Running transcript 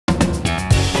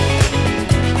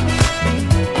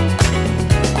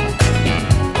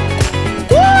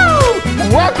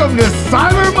welcome to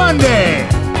Cyber Monday.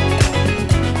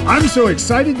 I'm so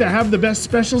excited to have the best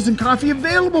specials in coffee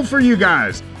available for you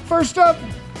guys. First up,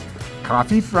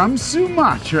 coffee from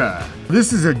Sumatra.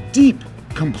 This is a deep,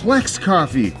 complex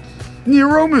coffee. And the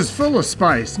aroma is full of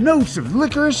spice, notes of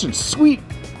licorice and sweet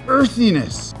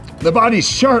earthiness. The body's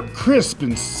sharp, crisp,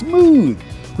 and smooth,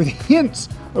 with hints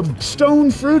of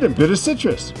stone fruit and bit of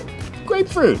citrus.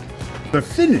 Grapefruit. The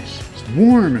finish is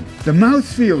warm, and the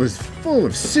mouthfeel is full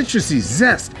of citrusy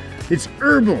zest. It's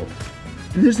herbal,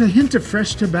 and there's a hint of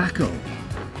fresh tobacco.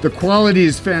 The quality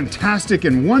is fantastic,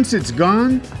 and once it's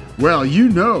gone, well, you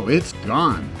know it's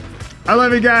gone. I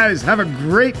love you guys. Have a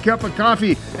great cup of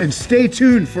coffee, and stay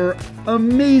tuned for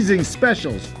amazing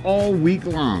specials all week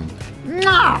long.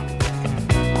 Mwah!